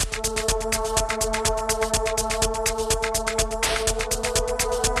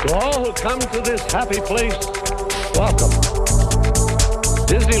come to this happy place, welcome.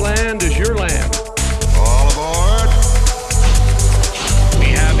 Disneyland is your land. All aboard.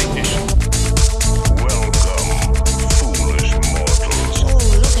 We have ignition. Welcome, foolish mortals. Oh,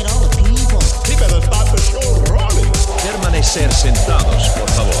 look at all the people. He better start the show rolling. Permanecer sentados, por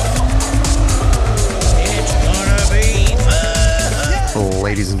favor. It's gonna be fun.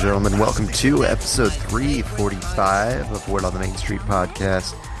 Ladies and gentlemen, welcome to episode 345 of Word on the Main Street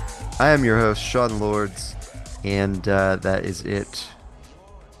podcast. I am your host, Sean Lords, and that is it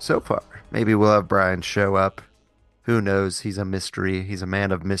so far. Maybe we'll have Brian show up. Who knows? He's a mystery. He's a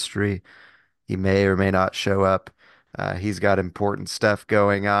man of mystery. He may or may not show up. He's got important stuff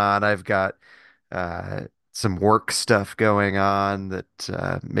going on. I've got some work stuff going on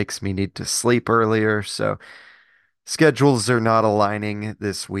that makes me need to sleep earlier, so schedules are not aligning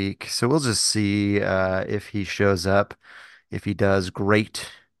this week, so we'll just see if he shows up. If he does, great.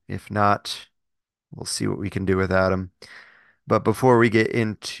 If not, we'll see what we can do without him. But before we get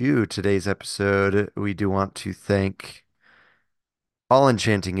into today's episode, we do want to thank all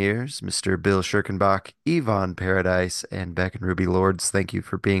enchanting ears, Mr. Bill Schirkenbach, Yvonne Paradise, and Beck and Ruby Lords. Thank you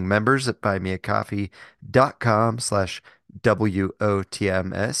for being members at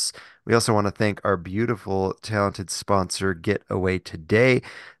buymeacoffee.com/WOTMS. We also want to thank our beautiful, talented sponsor, Get Away Today.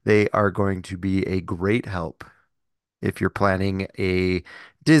 They are going to be a great help if you're planning a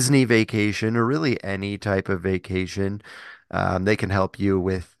Disney vacation or really any type of vacation. They can help you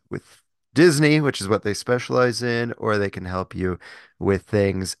with Disney, which is what they specialize in, or they can help you with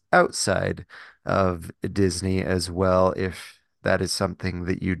things outside of Disney as well, if that is something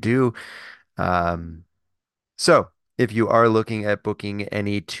that you do. So if you are looking at booking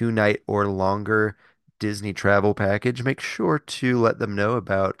any 2-night or longer Disney travel package, make sure to let them know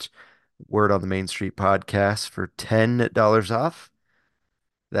about Word on the Main Street podcast for $10 off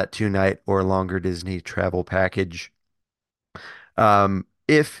that 2-night or longer Disney travel package.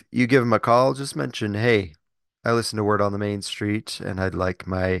 If you give them a call, just mention, hey, I listen to Word on the Main Street and I'd like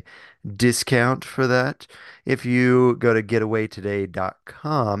my discount for that. If you go to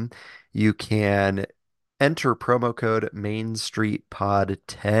getawaytoday.com, you can enter promo code Main Street Pod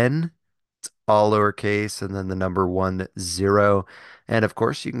 10. It's all lowercase and then the number 10. And of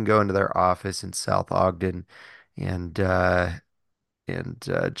course, you can go into their office in South Ogden and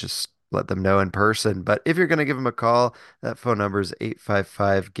just let them know in person. But if you're going to give them a call, that phone number is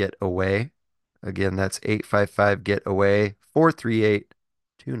 855-GET-AWAY. Again, that's 855-GET-AWAY,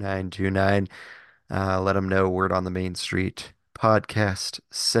 438-2929. Let them know Word on the Main Street podcast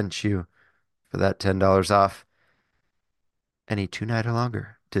sent you for that $10 off any 2-night or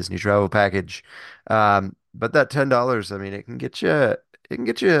longer Disney travel package. But that $10, I mean, it can get you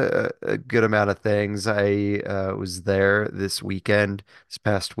a good amount of things. I was there this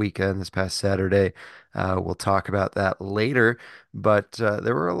past weekend, this past Saturday. We'll talk about that later. But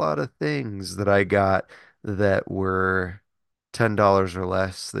there were a lot of things that I got that were $10 or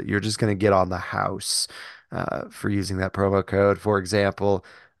less that you're just going to get on the house for using that promo code. For example,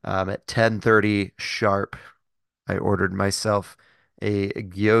 at 10:30 sharp, I ordered myself a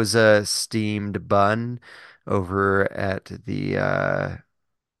gyoza steamed bun over at the I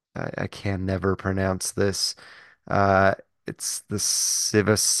can never pronounce this. Uh it's the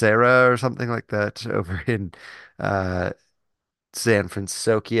Civicera or something like that over in uh San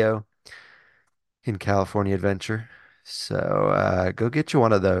Francisco in California Adventure. So go get you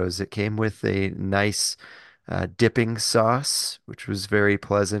one of those. It came with a nice dipping sauce, which was very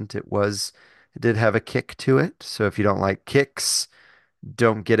pleasant. It did have a kick to it. So if you don't like kicks,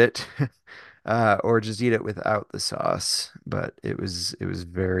 don't get it. Or just eat it without the sauce. But it was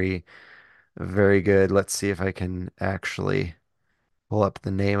very, very good. Let's see if I can actually pull up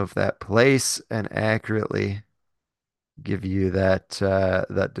the name of that place and accurately give you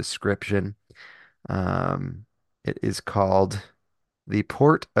that description. It is called the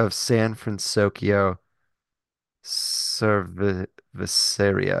Port of San Francisco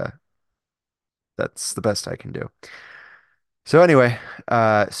Cerveceria. That's the best I can do. So anyway,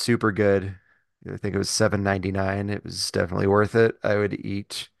 super good. I think it was $7.99. It was definitely worth it. I would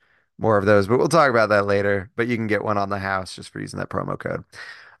eat more of those, but we'll talk about that later. But you can get one on the house just for using that promo code.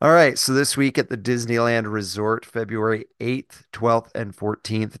 All right, so this week at the Disneyland Resort, February 8th, 12th, and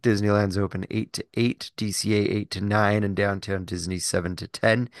 14th, Disneyland's open 8 to 8, DCA 8 to 9, and Downtown Disney 7 to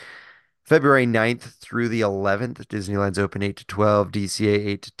 10. February 9th through the 11th, Disneyland's open 8 to 12, DCA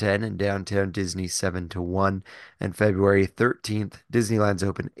 8 to 10, and Downtown Disney 7 to 1. And February 13th, Disneyland's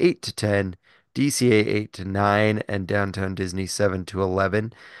open 8 to 10, DCA 8 to 9, and Downtown Disney 7 to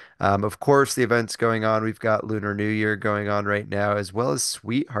 11. Of course, the events going on, we've got Lunar New Year going on right now, as well as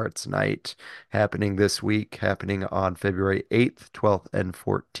Sweethearts Night happening this week, happening on February 8th, 12th, and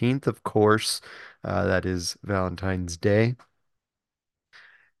 14th, of course. That is Valentine's Day.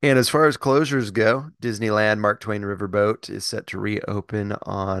 And as far as closures go, Disneyland Mark Twain Riverboat is set to reopen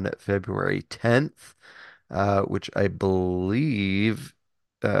on February 10th, which I believe,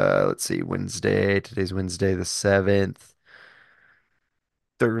 let's see, Wednesday. Today's Wednesday, the 7th.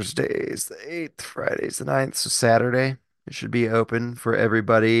 Thursday's the 8th. Friday's the 9th. So Saturday, it should be open for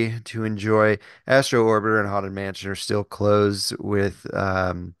everybody to enjoy. Astro Orbiter and Haunted Mansion are still closed with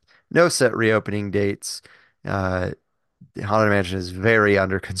no set reopening dates. Uh, the Haunted Mansion is very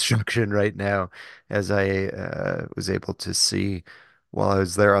under construction right now, as I was able to see while I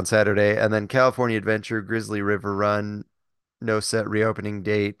was there on Saturday. And then California Adventure, Grizzly River Run, no set reopening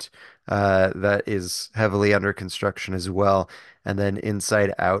date. That is heavily under construction as well. And then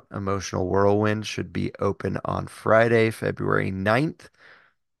Inside Out, Emotional Whirlwind should be open on Friday, February 9th.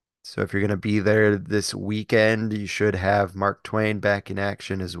 So if you're going to be there this weekend, you should have Mark Twain back in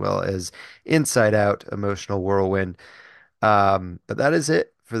action as well as Inside Out, Emotional Whirlwind. But that is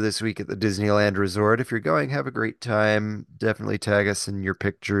it for this week at the Disneyland Resort. If you're going, have a great time. Definitely tag us in your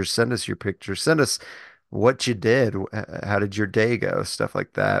pictures. Send us your pictures. Send us what you did. How did your day go? Stuff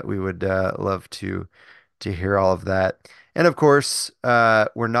like that. We would love to hear all of that. And of course,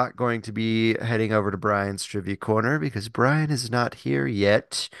 we're not going to be heading over to Brian's Trivia Corner because Brian is not here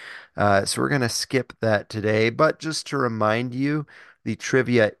yet. So we're going to skip that today. But just to remind you, the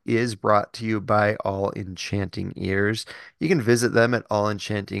trivia is brought to you by All Enchanting Ears. You can visit them at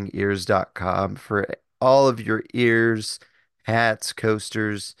allenchantingears.com for all of your ears, hats,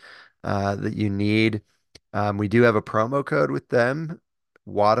 coasters that you need. We do have a promo code with them,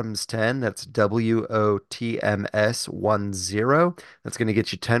 Wotms 10. That's WOTMS 10. That's going to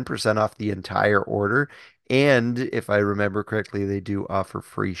get you 10% off the entire order. And if I remember correctly, they do offer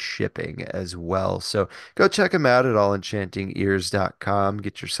free shipping as well. So go check them out at allenchantingears.com.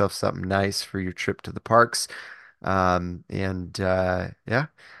 Get yourself something nice for your trip to the parks. Yeah,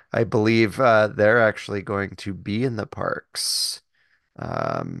 I believe they're actually going to be in the parks.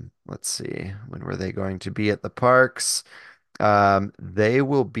 Let's see, when were they going to be at the parks? They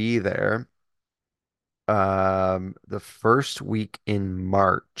will be there the first week in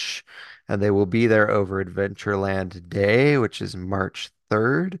March, and they will be there over Adventureland Day, which is March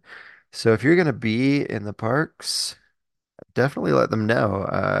 3rd. So if you're going to be in the parks, definitely let them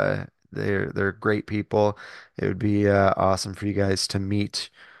know. They're great people. It would be awesome for you guys to meet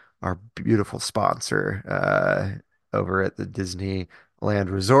our beautiful sponsor over at the Disneyland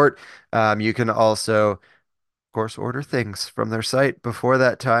Resort. You can also, of course, order things from their site before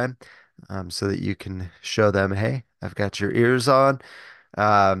that time, so that you can show them, hey, I've got your ears on.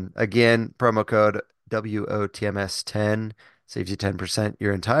 Again, promo code WOTMS 10 saves you 10%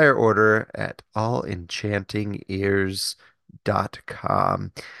 your entire order at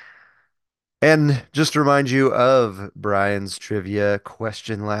allenchantingears.com. And just to remind you of Brian's trivia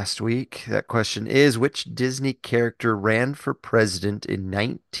question last week. That question is, which Disney character ran for president in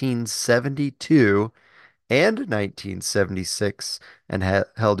 1972 and 1976 and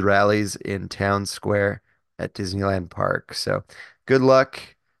held rallies in Town Square at Disneyland Park? So good luck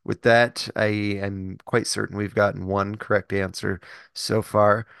with that. I am quite certain we've gotten one correct answer so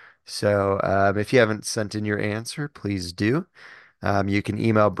far. So if you haven't sent in your answer, please do. You can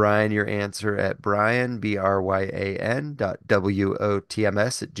email Brian your answer at Bryan,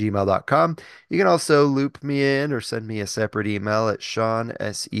 BRYAN.WOTMS@gmail.com. You can also loop me in or send me a separate email at Sean,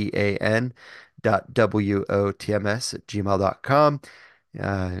 SEAN.WOTMS@gmail.com. You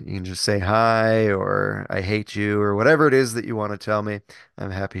can just say hi or I hate you or whatever it is that you want to tell me.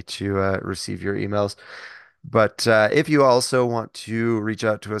 I'm happy to receive your emails. But if you also want to reach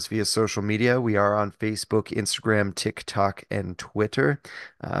out to us via social media, we are on Facebook, Instagram, TikTok, and Twitter.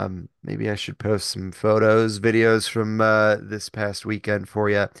 Maybe I should post some photos, videos from this past weekend for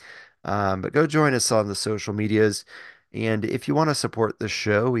you. But go join us on the social medias. And if you want to support the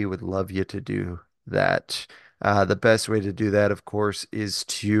show, we would love you to do that. The best way to do that, of course, is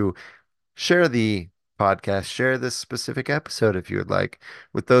to share the podcast, share this specific episode if you would like,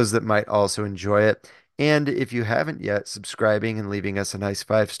 with those that might also enjoy it. And if you haven't yet, subscribing and leaving us a nice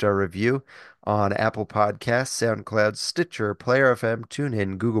 5-star review on Apple Podcasts, SoundCloud, Stitcher, Player FM,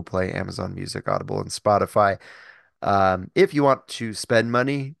 TuneIn, Google Play, Amazon Music, Audible, and Spotify. If you want to spend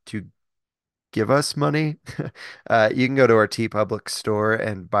money to give us money, you can go to our T Public store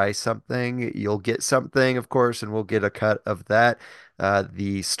and buy something. You'll get something, of course, and we'll get a cut of that.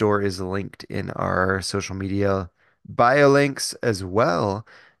 The store is linked in our social media bio links as well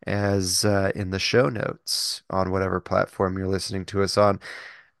as in the show notes on whatever platform you're listening to us on.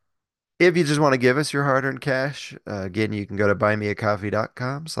 If you just want to give us your hard-earned cash, again, you can go to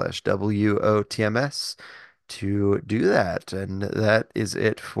buymeacoffee.com/WOTMS to do that. And that is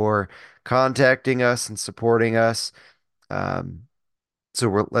it for contacting us and supporting us. Um,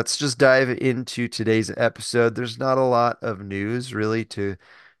 let's just dive into today's episode. There's not a lot of news really to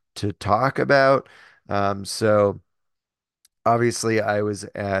talk about. So obviously I was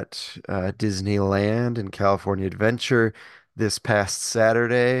at Disneyland and California Adventure this past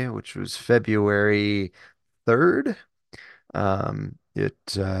Saturday, which was February 3rd.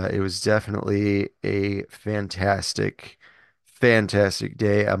 It was definitely a fantastic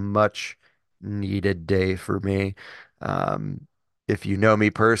day, a much needed day for me. If you know me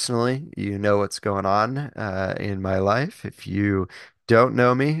personally, you know what's going on in my life. If you don't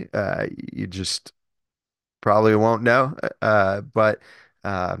know me, you just probably won't know. But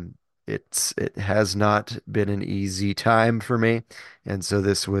it has not been an easy time for me, and so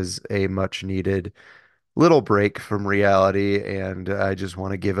this was a much needed little break from reality, and I just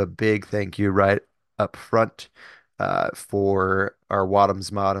want to give a big thank you right up front for our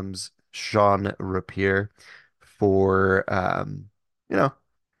Wadums Modums, Sean Rapier, for you know,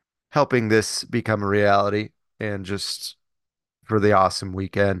 helping this become a reality and just for the awesome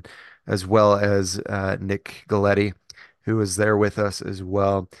weekend, as well as Nick Galetti, who was there with us as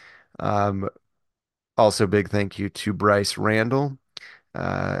well. Um, Also, big thank you to Bryce Randall.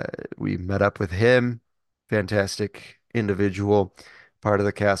 uh, we met up with him. Fantastic individual, part of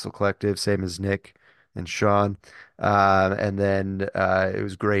the Castle Collective, same as Nick and Sean. And then it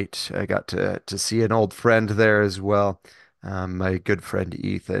was great. I got to see an old friend there as well, my good friend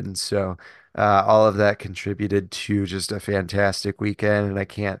Ethan. So all of that contributed to just a fantastic weekend, and I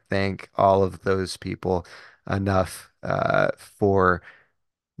can't thank all of those people enough for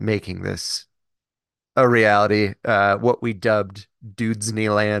making this a reality, what we dubbed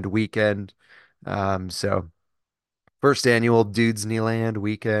Dudesneyland weekend. So first annual Dudesneyland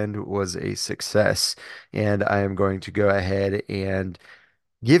weekend was a success, and I am going to go ahead and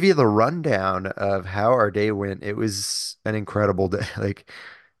give you the rundown of how our day went. It was an incredible day. Like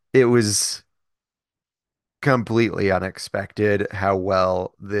it was completely unexpected how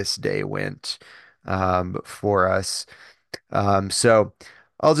well this day went for us. So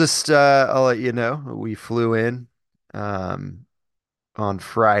I'll let you know. We flew in. Um, on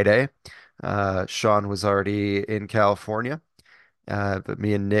Friday. Sean was already in California, but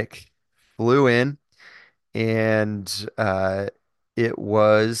me and Nick flew in, and it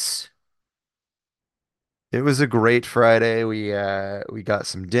was it was a great Friday. We got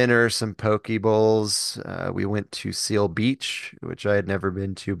some dinner, some poke bowls. We went to Seal Beach, which I had never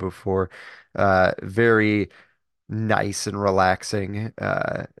been to before. Very nice and relaxing,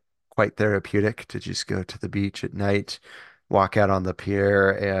 quite therapeutic to just go to the beach at night, walk out on the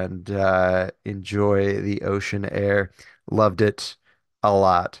pier, and enjoy the ocean air. Loved it a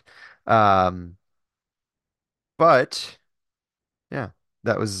lot. Um, but yeah,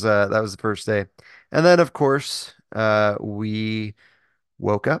 that was the first day. And then of course, we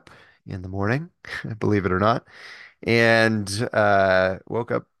woke up in the morning, believe it or not, and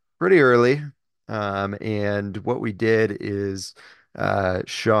woke up pretty early. And what we did is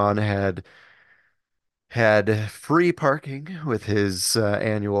Sean had free parking with his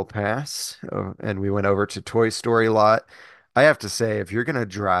annual pass, and we went over to Toy Story lot. I have to say, if you're gonna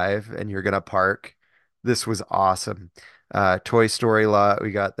drive and you're gonna park, this was awesome. Toy Story lot,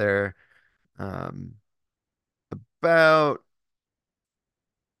 we got there about,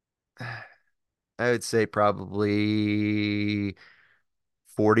 I would say probably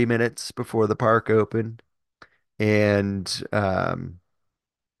 40 minutes before the park opened. And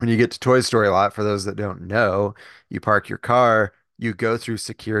when you get to Toy Story lot, for those that don't know, you park your car, you go through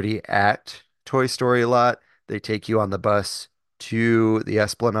security at Toy Story lot. They take you on the bus to the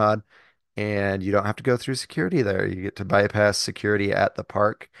Esplanade, and you don't have to go through security there. You get to bypass security at the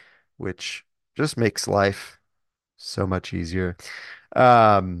park, which just makes life so much easier.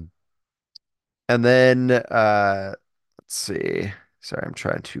 Um, and then let's see. Sorry, I'm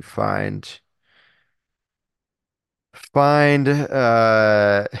trying to find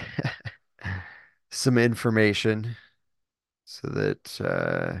some information so that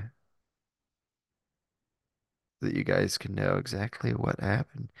you guys can know exactly what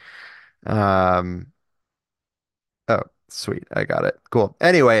happened. Um, oh, Sweet. I got it. Cool.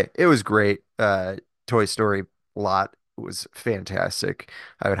 Anyway, it was great. Toy Story lot was fantastic.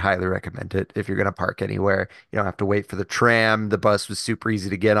 I would highly recommend it if you're going to park anywhere. You don't have to wait for the tram. The bus was super easy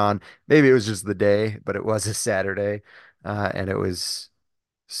to get on. Maybe it was just the day, but it was a Saturday. And it was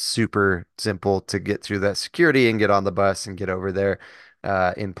super simple to get through that security and get on the bus and get over there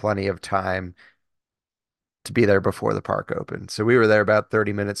in plenty of time to be there before the park opened. So we were there about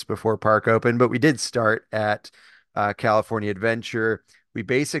 30 minutes before park opened, but we did start at California Adventure. We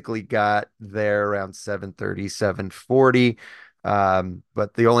basically got there around 7:30, 7:40.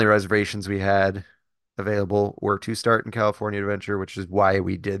 But the only reservations we had available were to start in California Adventure, which is why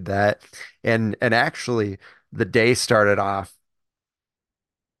we did that. And actually the day started off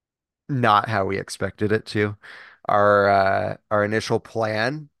not how we expected it to. Our initial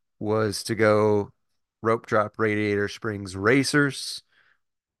plan was to go rope drop Radiator Springs Racers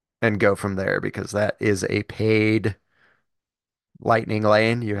and go from there because that is a paid lightning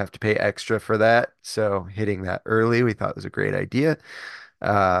lane. You have to pay extra for that. So hitting that early, we thought was a great idea.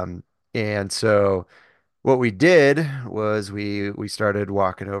 Um, and so what we did was we started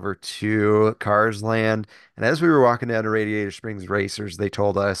walking over to Cars Land, and as we were walking down to Radiator Springs Racers, they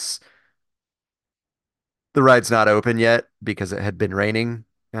told us the ride's not open yet because it had been raining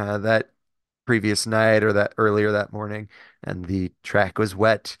that previous night or that earlier that morning, and the track was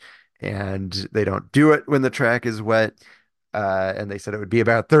wet, and they don't do it when the track is wet. And they said it would be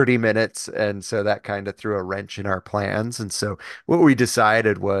about 30 minutes. And so that kind of threw a wrench in our plans. And so what we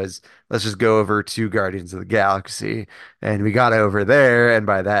decided was let's just go over to Guardians of the Galaxy. And we got over there. And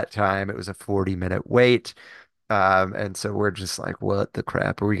by that time, it was a 40-minute wait. And so we're just like, what the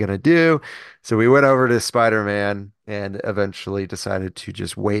crap are we gonna do? So we went over to Spider-Man and eventually decided to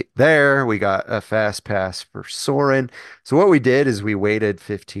just wait there. We got a fast pass for Soarin'. So what we did is we waited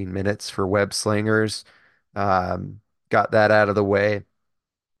 15 minutes for Web Slingers, um, got that out of the way.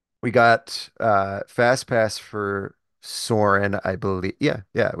 We got fast pass for Soarin', I believe. Yeah,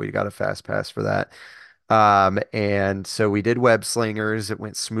 we got a fast pass for that. And so we did web slingers. It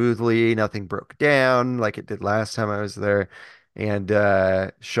went smoothly. Nothing broke down like it did last time I was there. And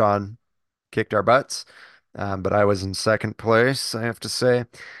Sean kicked our butts. But I was in second place, I have to say.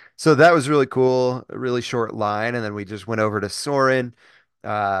 So that was really cool. A really short line. And then we just went over to Soren.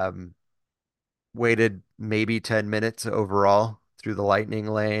 Um, waited maybe 10 minutes overall through the lightning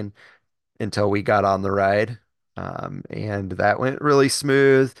lane until we got on the ride. And that went really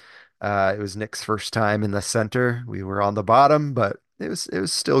smooth. It was Nick's first time in the center. We were on the bottom, but it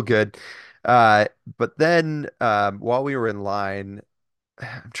was still good. Uh, but then while we were in line,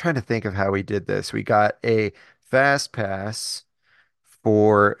 I'm trying to think of how we did this. We got a fast pass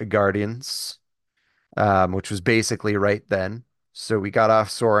for Guardians, which was basically right then. So we got off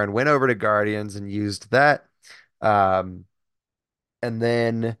Soarin', went over to Guardians and used that. Um, and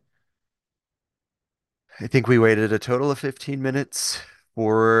then I think we waited a total of 15 minutes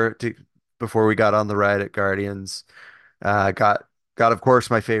for to before we got on the ride at Guardians. Got of course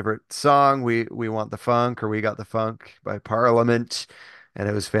my favorite song, We Want the Funk, or We Got the Funk by Parliament, and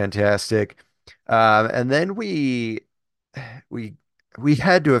it was fantastic. And then we we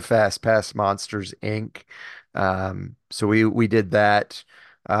had to have fast passed Monsters Inc. So we did that.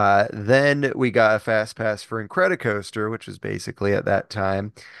 Then we got a fast pass for Incredicoaster, which was basically at that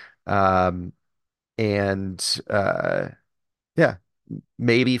time. Um, and yeah,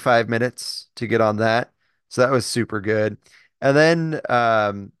 maybe 5 minutes to get on that. So that was super good. And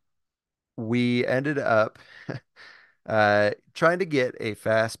then we ended up trying to get a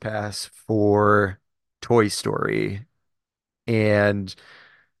fast pass for Toy Story. And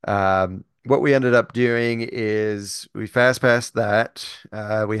what we ended up doing is we fast passed that.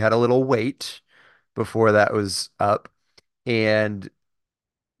 We had a little wait before that was up. And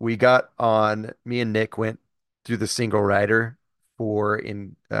we got on, me and Nick went through the single rider for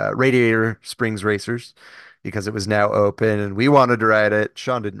in Radiator Springs Racers because it was now open and we wanted to ride it.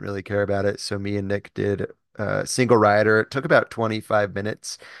 Sean didn't really care about it, so me and Nick did single rider. It took about 25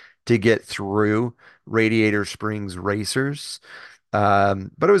 minutes to get through Radiator Springs Racers. But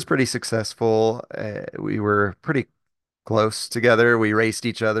it was pretty successful. We were pretty close together. We raced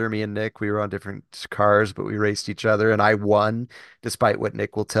each other, me and Nick. We were on different cars, but we raced each other, and I won, despite what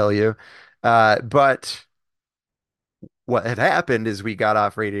Nick will tell you. But what had happened is we got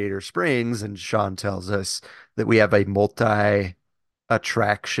off Radiator Springs, and Sean tells us that we have a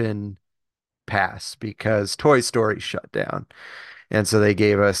multi-attraction pass because Toy Story shut down. And so they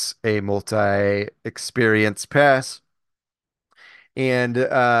gave us a multi-experience pass. And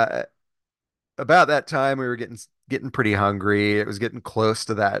about that time we were getting pretty hungry. It was getting close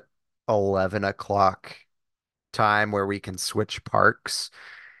to that 11 o'clock time where we can switch parks.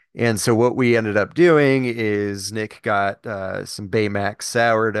 And so what we ended up doing is Nick got some Baymax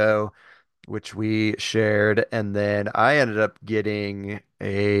sourdough, which we shared, and then I ended up getting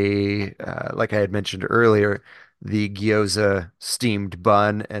like I had mentioned earlier, the gyoza steamed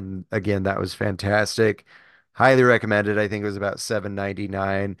bun, and again, that was fantastic. Highly recommended. I think it was about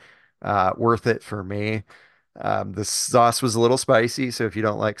 7.99. Worth it for me. The sauce was a little spicy, so if you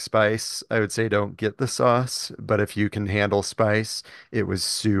don't like spice, I would say don't get the sauce. But if you can handle spice, it was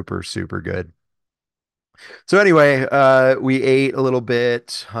super, super good. So anyway, we ate a little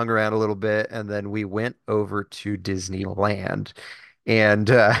bit, hung around a little bit, and then we went over to Disneyland. And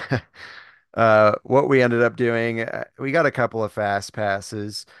what we ended up doing, we got a couple of fast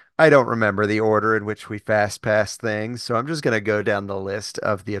passes. I don't remember the order in which we fast passed things, so I'm just gonna go down the list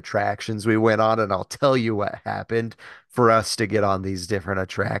of the attractions we went on, and I'll tell you what happened for us to get on these different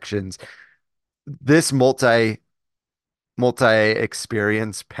attractions. This multi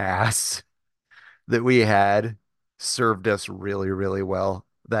experience pass that we had served us really, really well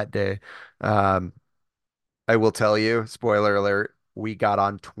that day. Um, I will tell you, spoiler alert, we got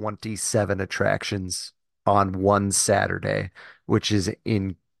on 27 attractions on one Saturday, which is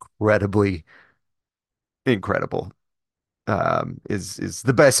incredibly incredible. Is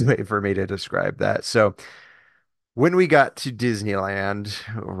the best way for me to describe that. So when we got to Disneyland,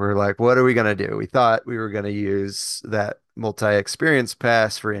 we're like, what are we gonna do? We thought we were gonna use that multi-experience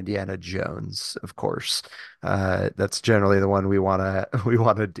pass for Indiana Jones, of course. That's generally the one we wanna we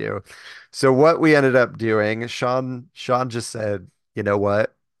wanna do. So what we ended up doing, Sean just said, you know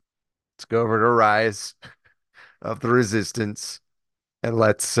what? Let's go over to Rise of the Resistance and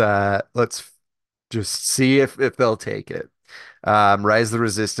let's just see if they'll take it. Rise of the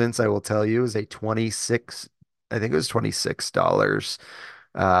Resistance, I will tell you, is a 26, I think it was $26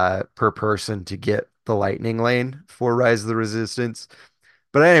 per person to get the lightning lane for Rise of the Resistance.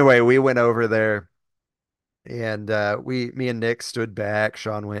 But anyway, we went over there and me and Nick stood back.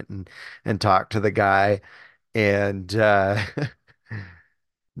 Sean went and talked to the guy. And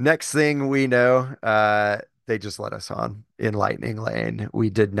next thing we know, they just let us on in Lightning Lane. We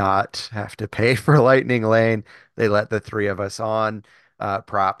did not have to pay for Lightning Lane. They let the three of us on.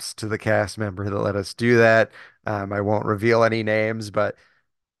 Props to the cast member that let us do that. I won't reveal any names, but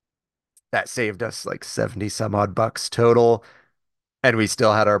that saved us like 70 some odd bucks total. And we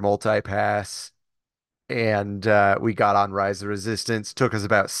still had our multi-pass. And we got on Rise of Resistance. Took us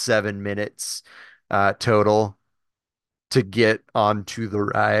about 7 minutes total to get onto the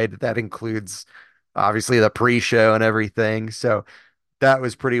ride. That includes obviously the pre-show and everything. So that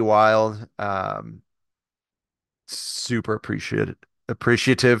was pretty wild. Super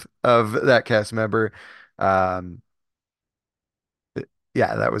appreciative of that cast member. Um,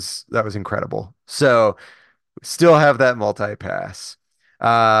 yeah, that was incredible. So still have that multi-pass.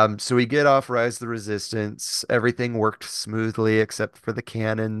 So we get off Rise of the Resistance. Everything worked smoothly except for the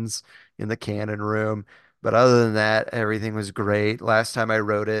cannons in the cannon room. But other than that, everything was great. Last time I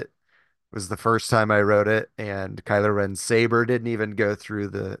rode it was the first time I rode it, and Kylo Ren's saber didn't even go through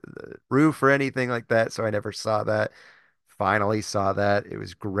the roof or anything like that, so I never saw that. Finally saw that. It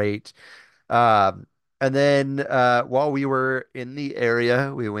was great. Um, and then while we were in the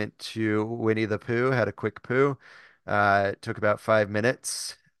area, we went to Winnie the Pooh, had a quick poo. It took about 5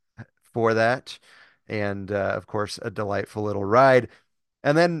 minutes for that. And of course, a delightful little ride.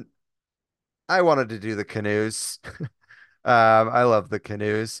 And then I wanted to do the canoes. I love the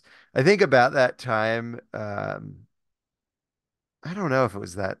canoes. I think about that time. I don't know if it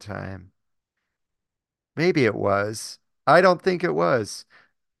was that time. Maybe it was. I don't think it was.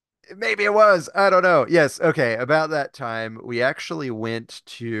 Maybe it was. I don't know. Yes. Okay. About that time, we actually went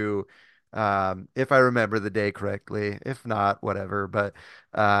to, if I remember the day correctly, if not, whatever. But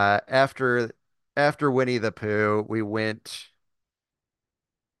after Winnie the Pooh, we went.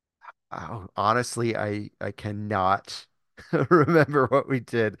 Oh, honestly, I cannot remember what we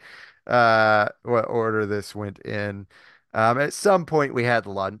did, what order this went in. At some point, we had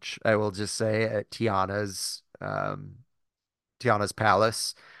lunch. I will just say at Tiana's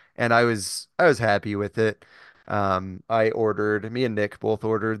Palace, and I was happy with it. Me and Nick both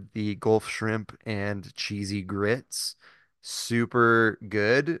ordered the Gulf shrimp and cheesy grits. Super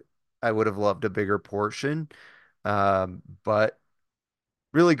good. I would have loved a bigger portion, but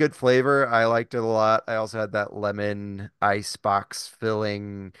really good flavor. I liked it a lot. I also had that lemon ice box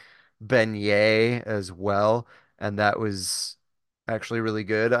filling beignet as well, and that was actually really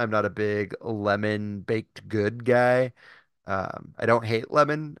good. I'm not a big lemon baked good guy. I don't hate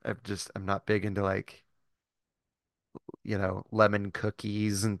lemon. I'm not big into like, lemon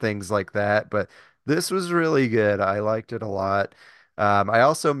cookies and things like that. But This was really good. I liked it a lot. I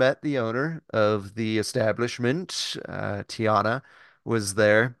also met the owner of the establishment. Tiana was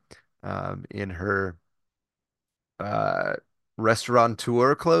there in her uh,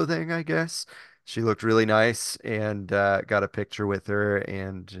 restaurateur clothing, I guess. She looked really nice and got a picture with her,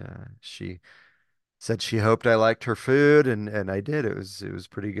 and she said she hoped I liked her food, and I did. It was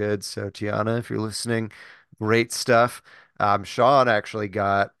pretty good. So Tiana, if you're listening, great stuff. Sean actually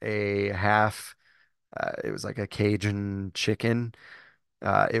got a half. It was like a Cajun chicken.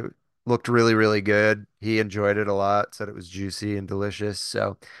 It looked really, really good. He enjoyed it a lot, said it was juicy and delicious.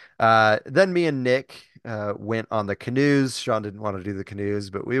 So then me and Nick went on the canoes. Sean didn't want to do the canoes,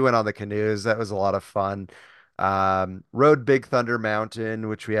 but we went on the canoes. That was a lot of fun. Rode Big Thunder Mountain,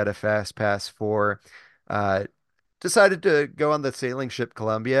 which we had a fast pass for. Uh, Decided to go on the sailing ship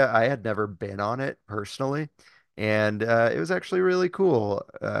Columbia. I had never been on it personally, and it was actually really cool.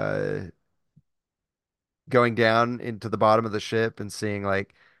 Going down into the bottom of the ship and seeing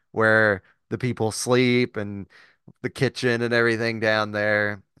like where the people sleep and the kitchen and everything down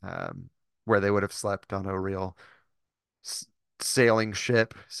there, where they would have slept on a real s sailing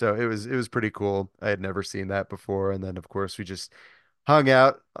ship. So it was pretty cool. I had never seen that before. And then of course we just hung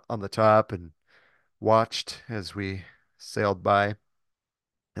out on the top and watched as we sailed by.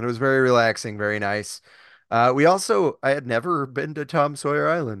 And it was very relaxing, very nice. I had never been to Tom Sawyer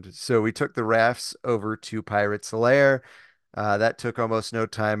Island, so we took the rafts over to Pirates Lair. That took almost no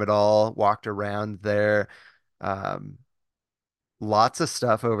time at all. Walked around there. Um, Lots of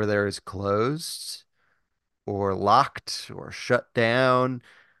stuff over there is closed or locked or shut down,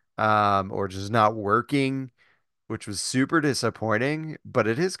 or just not working, which was super disappointing, but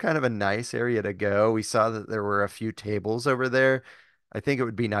it is kind of a nice area to go. We saw that there were a few tables over there. I think it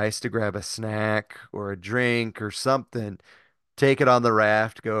would be nice to grab a snack or a drink or something, take it on the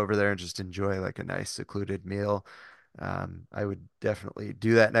raft, go over there and just enjoy like a nice secluded meal. I would definitely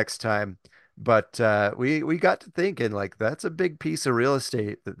do that next time. But we got to thinking like that's a big piece of real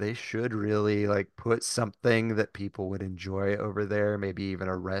estate that they should really like put something that people would enjoy over there, maybe even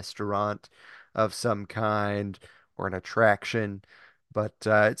a restaurant of some kind or an attraction. But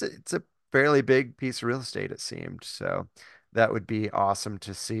it's a fairly big piece of real estate, it seemed. So that would be awesome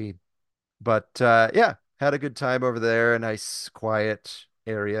to see. But yeah, had a good time over there. A nice quiet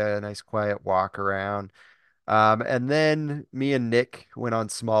area, a nice quiet walk around. And then me and Nick went on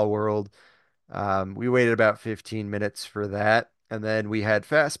Small World. We waited about 15 minutes for that. And then we had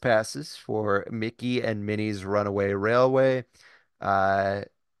fast passes for Mickey and Minnie's Runaway Railway. Uh,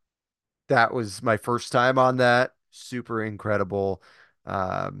 that was my first time on that. Super incredible.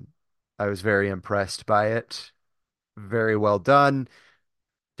 Um, I was very impressed by it. Very well done.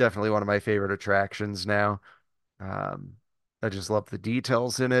 Definitely one of my favorite attractions now. Um, I just love the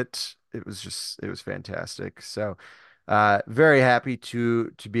details in it. It was fantastic. So, very happy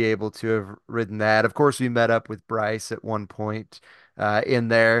to be able to have ridden that. Of course, we met up with Bryce at one point in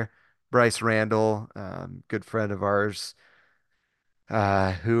there. Bryce Randall, good friend of ours,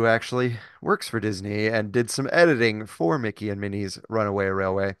 who actually works for Disney and did some editing for Mickey and Minnie's Runaway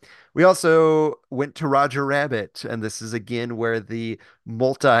Railway. We also went to Roger Rabbit, and this is again where the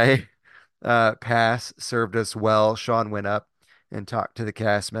multi pass served us well. Sean went up and talked to the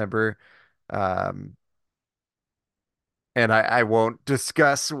cast member. Um, and I won't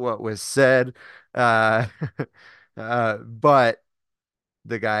discuss what was said. Uh, but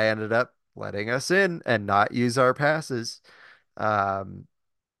the guy ended up letting us in and not use our passes. Um,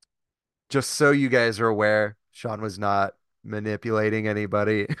 just so you guys are aware, Sean was not manipulating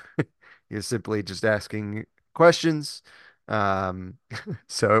anybody. He was simply just asking questions. Um,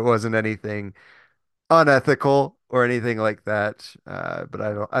 so it wasn't anything unethical or anything like that.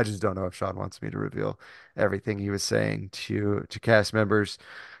 But I just don't know if Sean wants me to reveal everything he was saying to cast members.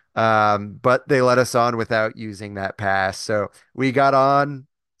 But they let us on without using that pass. So we got on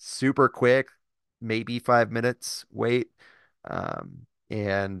super quick, maybe 5 minutes wait,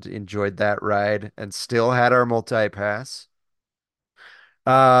 and enjoyed that ride and still had our multi pass.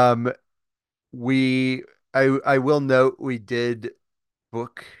 Um, we I will note we did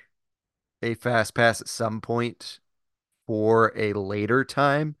book a fast pass at some point for a later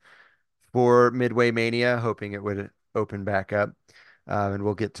time for Midway Mania, hoping it would open back up. And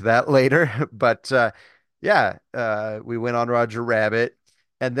we'll get to that later. But yeah, we went on Roger Rabbit.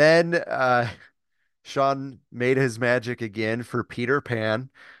 And then Sean made his magic again for Peter Pan.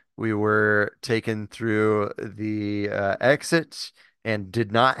 We were taken through the exit and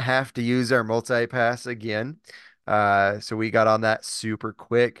did not have to use our multi-pass again. So we got on that super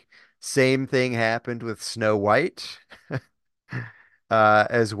quick. Same thing happened with Snow White.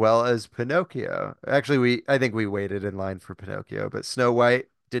 as well as Pinocchio. Actually, I think we waited in line for Pinocchio, but Snow White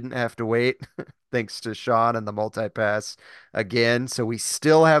didn't have to wait thanks to Sean and the multi-pass again. So we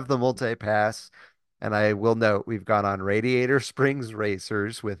still have the multi-pass. And I will note we've gone on Radiator Springs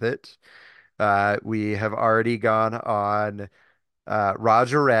Racers with it. We have already gone on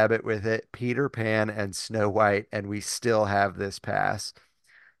Roger Rabbit with it, Peter Pan, and Snow White, and we still have this pass.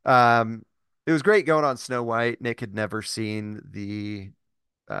 It was great going on Snow White. Nick had never seen the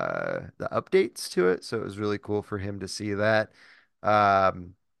updates to it, so it was really cool for him to see that.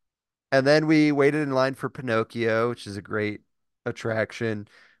 Um, and then we waited in line for Pinocchio, which is a great attraction.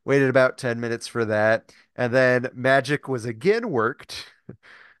 Waited about 10 minutes for that. And then Magic was again worked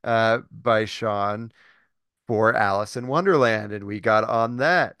by Sean for Alice in Wonderland, and we got on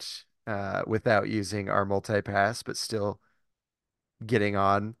that without using our multi-pass, but still getting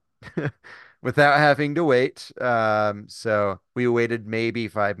on without having to wait. So we waited maybe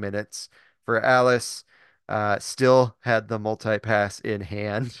 5 minutes for Alice. Still had the multi-pass in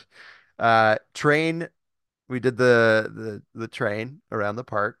hand. Train, we did the train around the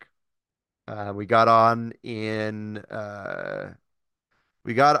park. We got on in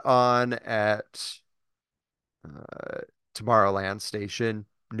we got on at Tomorrowland Station.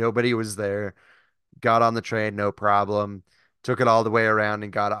 Nobody was there. Got on the train, no problem. Took it all the way around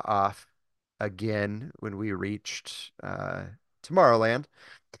and got off again when we reached Tomorrowland.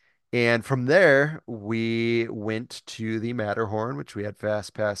 And from there, we went to the Matterhorn, which we had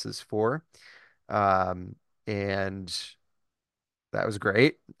fast passes for. Um, and that was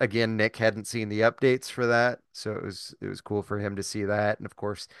great. Again, Nick hadn't seen the updates for that, so it was cool for him to see that. And of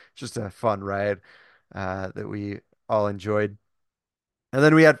course, just a fun ride that we all enjoyed. And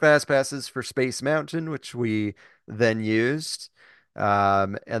then we had fast passes for Space Mountain, which we then used.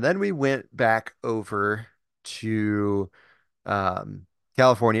 And then we went back over to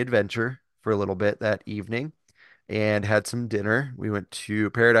California Adventure for a little bit that evening and had some dinner. We went to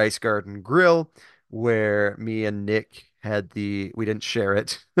Paradise Garden Grill, where me and Nick we didn't share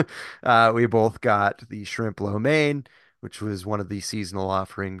it. We both got the shrimp lo mein, which was one of the seasonal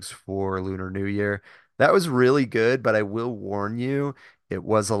offerings for Lunar New Year. That was really good, but I will warn you, it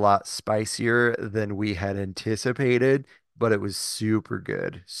was a lot spicier than we had anticipated, but it was super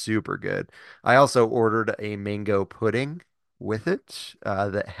good, super good. I also ordered a mango pudding with it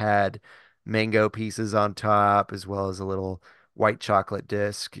that had mango pieces on top, as well as a little white chocolate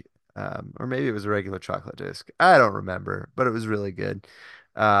disc. Or maybe it was a regular chocolate disc. I don't remember, but it was really good.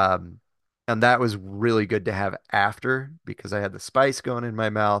 Um, and that was really good to have after because I had the spice going in my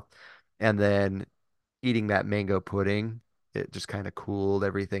mouth. And then eating that mango pudding, it just kind of cooled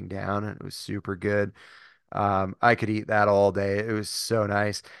everything down and it was super good. I could eat that all day. It was so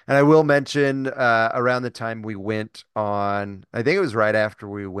nice. And I will mention around the time we went on, I think it was right after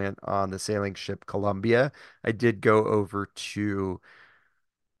we went on the sailing ship Columbia, I did go over to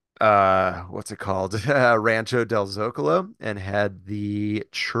what's it called? Rancho del Zocalo and had the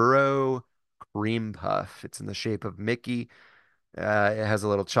churro cream puff. It's in the shape of Mickey. It has a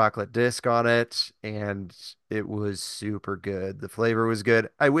little chocolate disc on it, and it was super good. The flavor was good.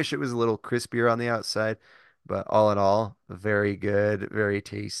 I wish it was a little crispier on the outside, but all in all, very good, very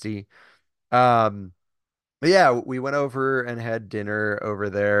tasty. Um, but yeah, we went over and had dinner over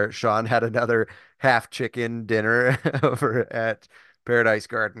there. Sean had another half chicken dinner over at Paradise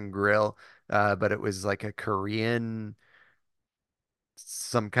Garden Grill, but it was like a Korean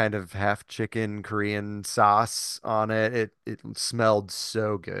some kind of half chicken Korean sauce on it. It smelled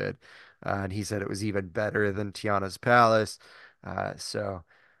so good. And he said it was even better than Tiana's Palace. So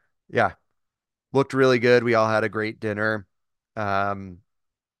yeah, looked really good. We all had a great dinner. Um,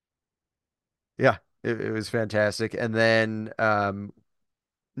 yeah, it was fantastic. And then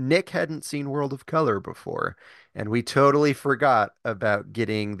Nick hadn't seen World of Color before, and we totally forgot about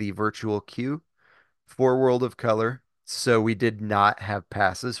getting the virtual queue for World of Color, so we did not have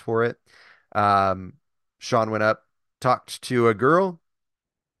passes for it. Um, Sean went up, talked to a girl,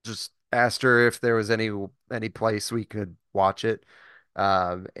 just asked her if there was any place we could watch it.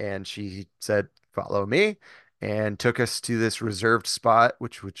 And she said, "Follow me," and took us to this reserved spot,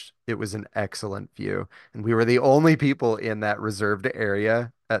 which it was an excellent view, and we were the only people in that reserved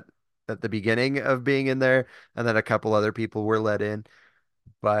area at the beginning of being in there, and then a couple other people were let in.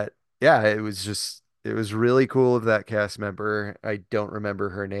 But yeah, it was really cool of that cast member. I don't remember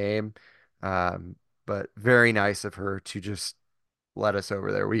her name, but very nice of her to just let us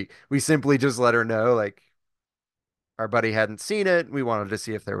over there. We simply just let her know like our buddy hadn't seen it. We wanted to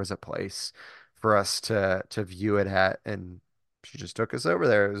see if there was a place for us to view it at, and she just took us over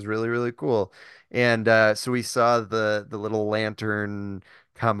there. It was really, really cool. And so we saw the little lantern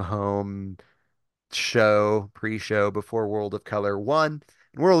come home pre-show before World of Color 1.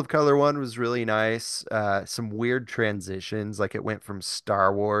 And World of Color 1 was really nice. Some weird transitions, like it went from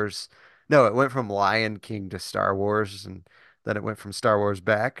Star Wars. No, it went from Lion King to Star Wars, and then it went from Star Wars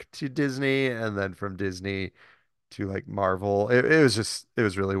back to Disney, and then from Disney to like Marvel. It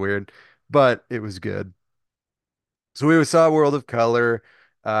was really weird, but it was good. So we saw World of Color,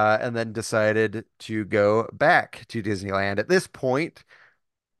 and then decided to go back to Disneyland. At this point,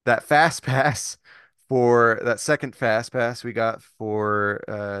 that fast pass for that second fast pass we got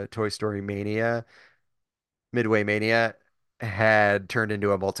for Toy Story Mania, Midway Mania, had turned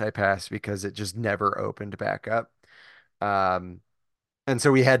into a multi-pass because it just never opened back up. Um, and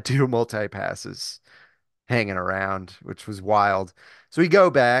so we had two multi-passes hanging around, which was wild. So we go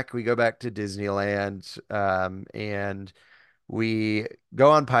back to Disneyland, and we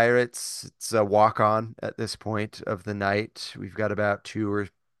go on Pirates. It's a walk on at this point of the night. We've got about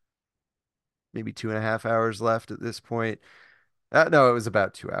 2.5 hours left at this point. No, it was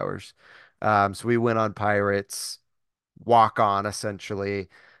about 2 hours. So we went on Pirates, walk on essentially.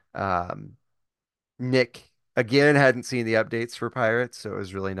 Um, Nick again hadn't seen the updates for Pirates, so it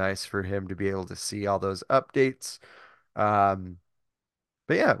was really nice for him to be able to see all those updates. Um,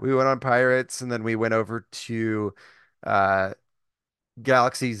 but yeah, we went on Pirates and then we went over to uh,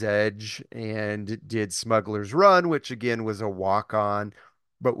 Galaxy's Edge and did Smuggler's Run, which again was a walk on,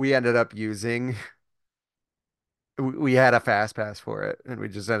 but we ended up using we had a fast pass for it and we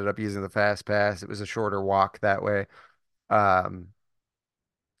just ended up using the fast pass. It was a shorter walk that way. Um,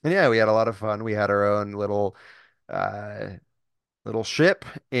 and yeah, we had a lot of fun. We had our own uh little ship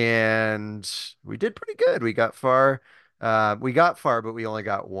and we did pretty good. We got far. We got far, but we only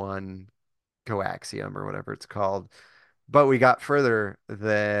got one coaxium or whatever it's called. But we got further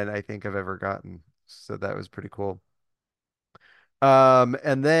than I think I've ever gotten. So that was pretty cool.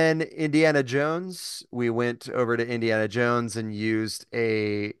 And then Indiana Jones, we went over to Indiana Jones and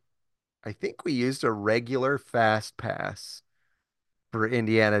I think we used a regular fast pass for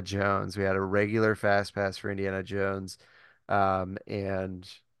Indiana Jones. We had a regular fast pass for Indiana Jones, and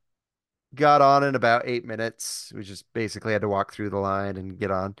got on in about 8 minutes. We just basically had to walk through the line and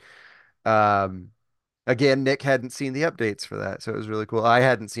get on. Um, Again, Nick hadn't seen the updates for that, so it was really cool. I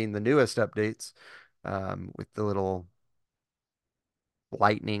hadn't seen the newest updates, with the little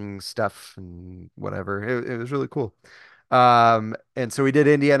lightning stuff and whatever. It was really cool. And so we did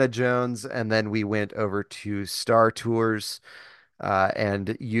Indiana Jones, and then we went over to Star Tours,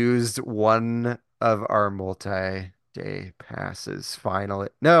 and used one of our multi-day passes finally.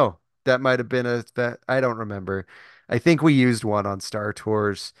 No, that might have been that I don't remember. I think we used one on Star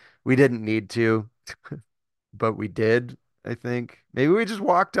Tours. We didn't need to, but we did, I think. Maybe we just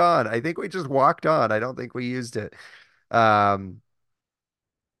walked on. I think we just walked on. I don't think we used it. Um,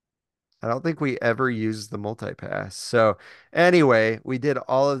 I don't think we ever used the multi-pass. So anyway, we did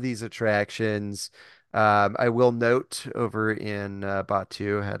all of these attractions. I will note over in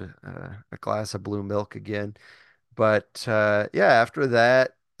Batu had a glass of blue milk again. But yeah, after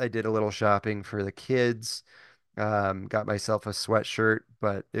that, I did a little shopping for the kids. Got myself a sweatshirt,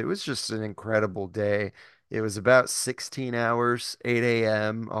 but it was just an incredible day. It was about 16 hours, 8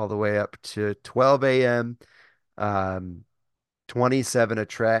 a.m. all the way up to 12 a.m. Um, 27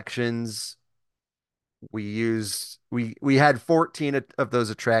 attractions. We had 14 of those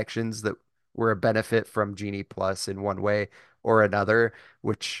attractions that were a benefit from Genie Plus in one way or another,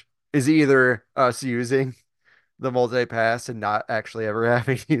 which is either us using the multi-pass and not actually ever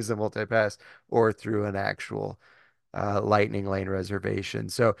having to use the multi-pass or through an actual Lightning Lane reservation.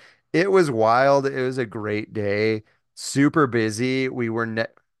 So it was wild. It was a great day. Super busy. We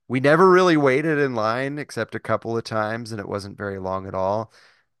never really waited in line except a couple of times, and it wasn't very long at all.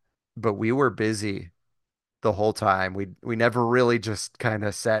 But we were busy the whole time. We never really just kind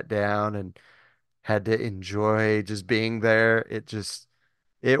of sat down and had to enjoy just being there.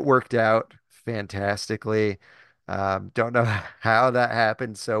 It worked out fantastically. Don't know how that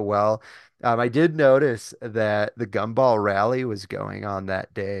happened so well. I did notice that the Gumball Rally was going on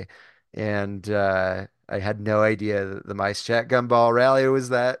that day, and I had no idea that the Mice Chat Gumball Rally was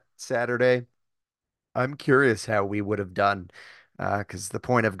that Saturday. I'm curious how we would have done, because the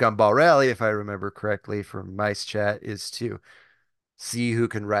point of Gumball Rally, if I remember correctly from Mice Chat, is to see who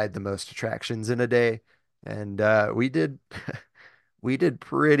can ride the most attractions in a day, and we did we did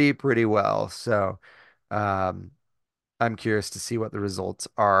pretty well. So um, I'm curious to see what the results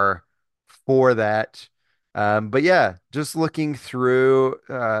are for that. But yeah, just looking through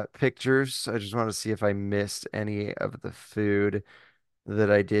pictures, I just want to see if I missed any of the food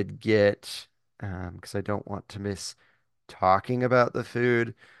that I did get, because I don't want to miss talking about the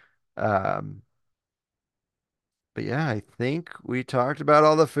food. Um, but yeah, I think we talked about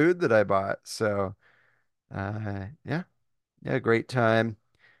all the food that I bought. So yeah, yeah, great time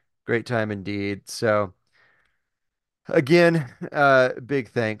indeed. So again, big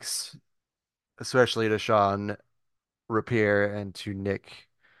thanks, especially to Sean Rapier and to Nick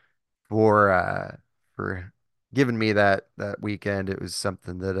for giving me that weekend. It was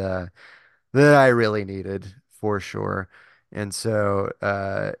something that I really needed for sure. And so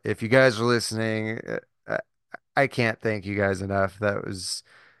if you guys are listening, I can't thank you guys enough. That was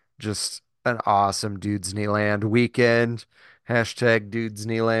just an awesome Dudesneyland weekend. Hashtag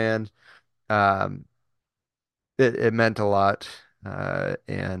Dudesneyland. Um, it meant a lot,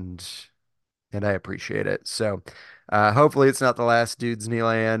 and I appreciate it. So, hopefully it's not the last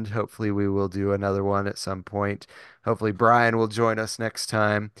Dudesneyland. Hopefully we will do another one at some point. Hopefully Brian will join us next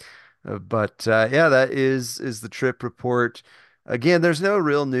time. But yeah, that is the trip report. Again, there's no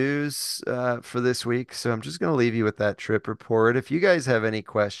real news for this week, so I'm just going to leave you with that trip report. If you guys have any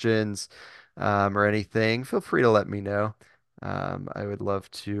questions or anything, feel free to let me know. I would love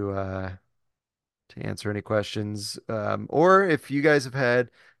to answer any questions. Or if you guys have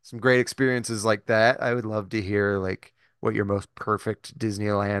had some great experiences like that, I would love to hear like what your most perfect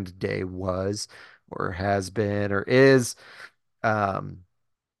Disneyland day was or has been or is. Um,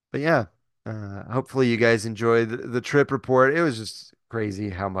 but yeah, hopefully you guys enjoyed the trip report. It was just crazy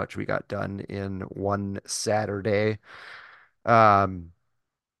how much we got done in one Saturday. Um,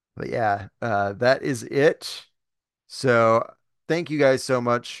 but yeah, that is it. So thank you guys so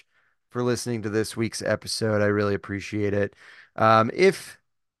much for listening to this week's episode. I really appreciate it. If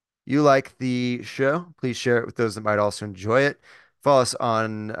you like the show, please share it with those that might also enjoy it. Follow us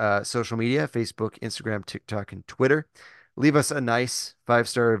on social media, Facebook, Instagram, TikTok, and Twitter. Leave us a nice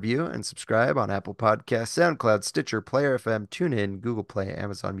 5-star review and subscribe on Apple Podcasts, SoundCloud, Stitcher, Player FM, TuneIn, Google Play,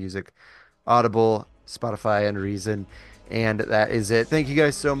 Amazon Music, Audible, Spotify, and Reason. And that is it. Thank you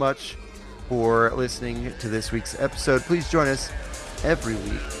guys so much for listening to this week's episode. Please join us every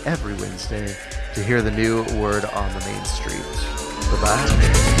week, every Wednesday, to hear the new word on the main street.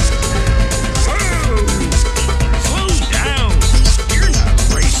 Bye-bye.